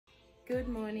Good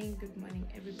morning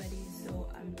everybody. So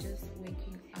I'm just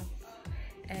waking up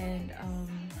and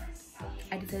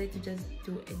I decided to just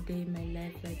do a day in my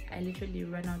life. Like I literally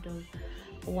ran out of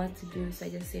what to do, so I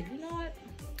just said, you know what,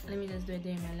 let me just do a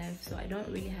day in my life. So I don't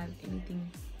really have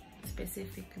anything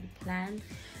specifically planned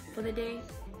for the day,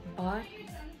 but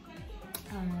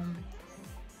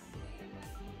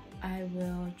I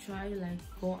will try to like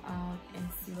go out and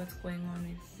see what's going on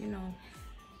with, you know,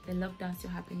 the lockdown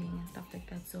still happening and stuff like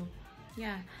that. So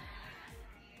yeah,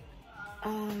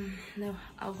 no,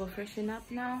 I'll go freshen up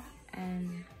now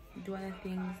and do other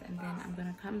things, and then I'm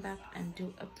gonna come back and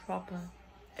do a proper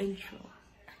intro.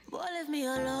 Boy, leave me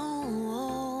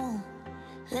alone,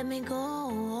 let me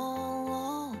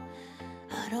go,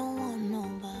 I don't want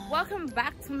nobody. Welcome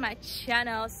back to my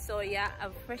channel. So yeah,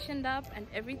 I've freshened up and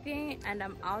everything, and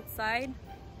I'm outside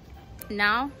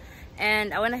now,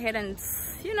 and I went ahead and,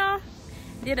 you know,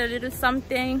 did a little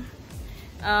something,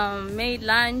 made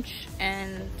lunch,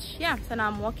 and yeah, so now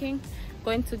I'm walking,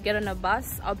 going to get on a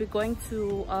bus. I'll be going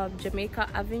to Jamaica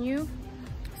Avenue,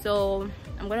 so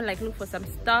I'm gonna like look for some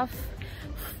stuff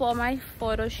for my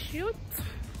photo shoot.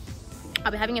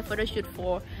 I'll be having a photo shoot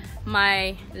for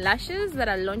my lashes that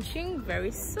are launching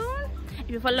very soon. If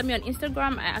you follow me on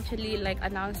Instagram, I actually like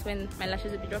announce when my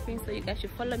lashes will be dropping, so you guys should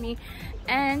follow me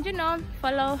and, you know,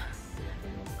 follow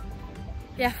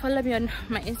me on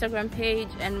my Instagram page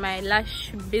and my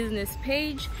lash business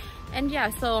page. And yeah,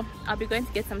 so I'll be going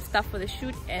to get some stuff for the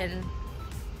shoot and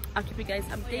I'll keep you guys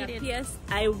updated. Yes,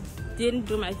 I didn't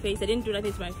do my face. I didn't do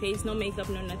nothing to my face, no makeup,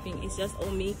 no nothing. It's just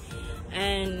all me.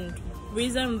 And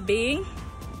reason being,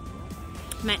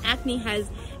 my acne has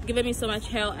given me so much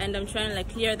hell and I'm trying to like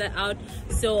clear that out.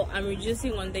 So I'm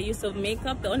reducing on the use of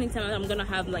makeup. The only time I'm gonna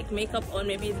have like makeup on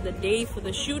maybe is the day for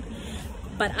the shoot.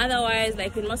 But otherwise,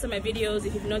 like in most of my videos,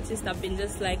 if you've noticed, I've been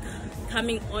just like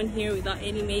coming on here without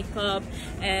any makeup,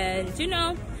 and you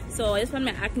know, so I just want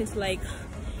my acne to like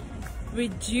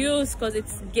reduce because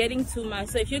it's getting too much.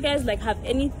 So if you guys like have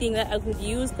anything that I could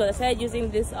use, because I started using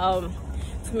this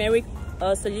turmeric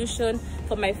solution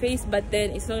for my face, but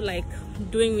then it's not like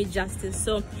doing me justice.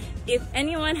 So if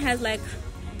anyone has like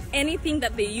anything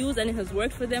that they use and it has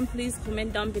worked for them, please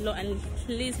comment down below and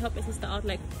please help my sister out.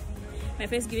 Like my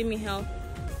face giving me hell.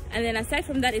 And then aside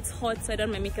from that, it's hot, so I don't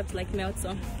want my makeup to like melt.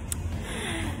 So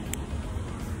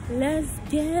let's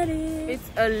get it. It's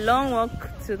a long walk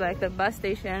to like the bus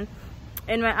station.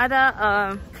 In my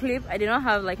other clip, I did not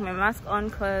have like my mask on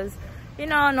because, you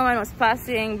know, no one was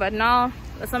passing, but now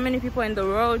there's so many people in the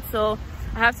road, so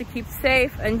I have to keep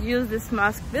safe and use this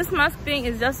mask. This mask thing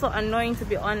is just so annoying, to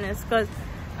be honest, because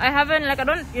I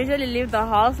don't usually leave the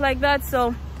house like that,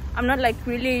 so I'm not like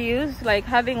really used like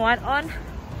having one on.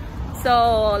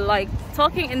 So like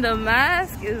talking in the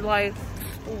mask is like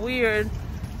weird.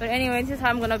 But anyway, this is how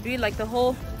I'm gonna be like the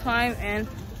whole time, and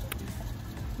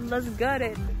let's get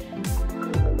it.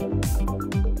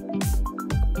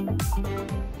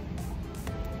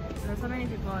 There's so many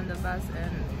people on the bus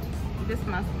and this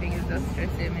mask thing is just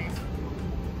stressing me.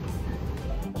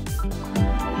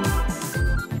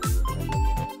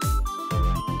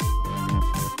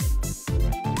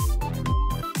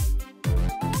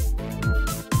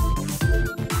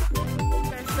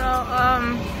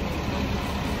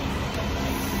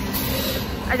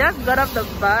 I just got off the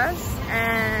bus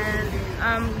and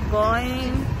I'm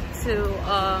going to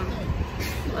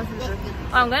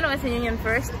I'm going to Western Union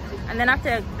first, and then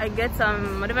after I get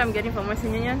some whatever I'm getting from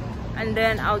Western Union, and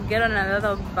then I'll get on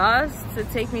another bus to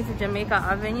take me to Jamaica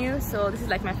Avenue. So this is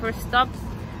like my first stop,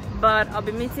 but I'll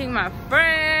be meeting my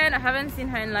friend. I haven't seen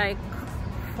her in like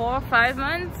 4 or 5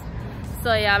 months,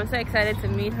 so yeah, I'm so excited to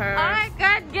meet her. Oh my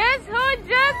god, guess who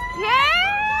just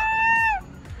came?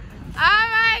 Oh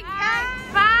my god,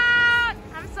 wow!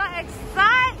 I'm so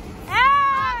excited!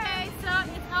 Okay, so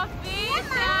it's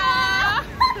official!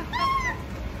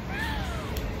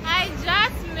 I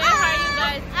just met her, you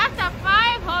guys, after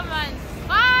 5 whole months.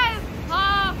 5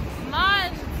 whole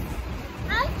months!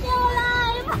 I'm still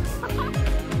alive!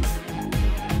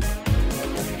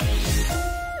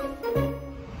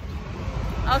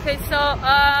 Okay, so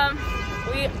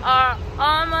we are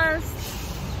almost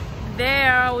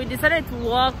there. We decided to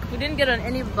walk. We didn't get on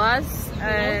any bus,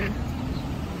 and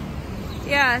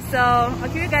yeah, so I'll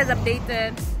keep you guys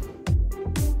updated.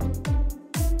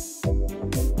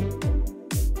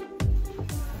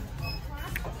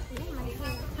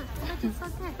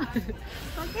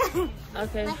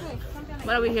 Okay,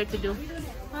 what are we here to do?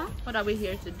 Huh? What are we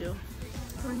here to do?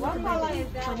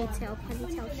 Ponytail.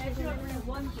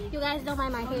 You guys don't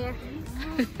mind my hair.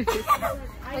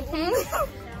 Okay?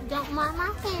 Don't mind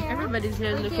my hair. Everybody's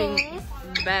here looking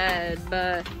bad,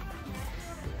 but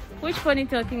Which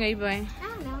ponytail thing are you buying? I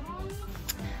don't know.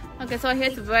 Okay, so I'm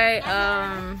here to buy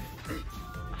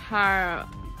her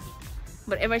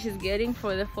whatever she's getting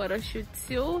for the photo shoot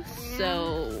too.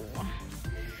 So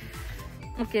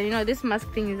okay, you know this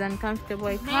mask thing is uncomfortable.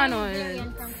 I can't. Very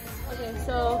uncomfortable. Okay,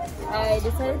 so I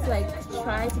decided to like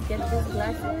try to get these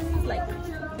glasses. Like,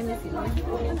 let me see.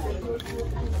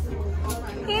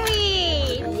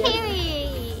 Period.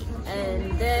 Period.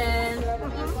 And then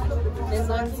this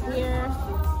one's here.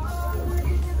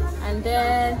 And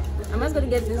then I'm just gonna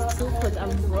get these two because I'm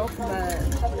broke, but I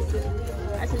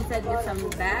actually decided to get some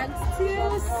bags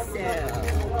too. So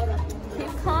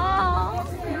keep calm.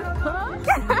 Keep calm.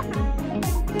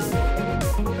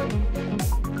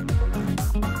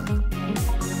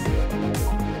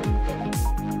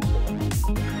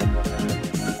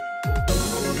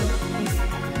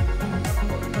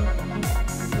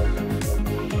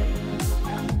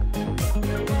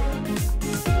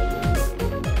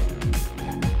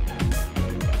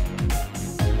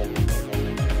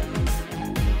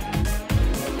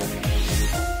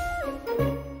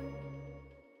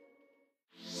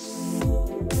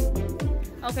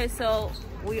 Okay, so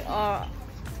we are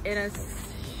in a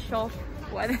shop.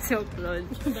 Why are they so close?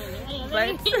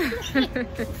 But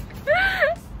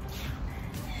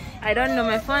I don't know,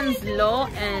 my phone's low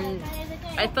and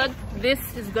I thought this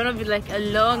is gonna be like a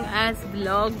long ass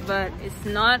vlog, but it's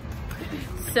not.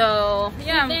 So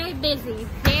yeah, Very busy.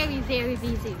 Very, very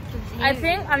busy. I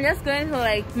think I'm just going to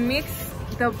like mix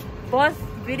the both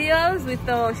videos with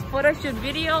the photo shoot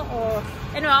video, or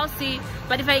anyway, I'll see.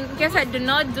 But if I, in case I do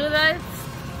not do that,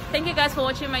 thank you guys for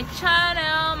watching my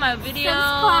channel, my video.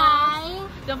 Subscribe.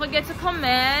 Don't forget to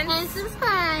comment And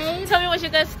subscribe. Tell me what you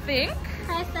guys think.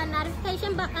 Press the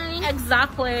notification button.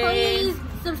 Exactly. Please,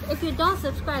 if you don't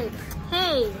subscribe,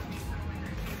 hey.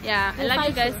 Yeah, I love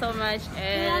you guys so much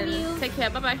and love you. take care.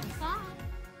 Bye bye.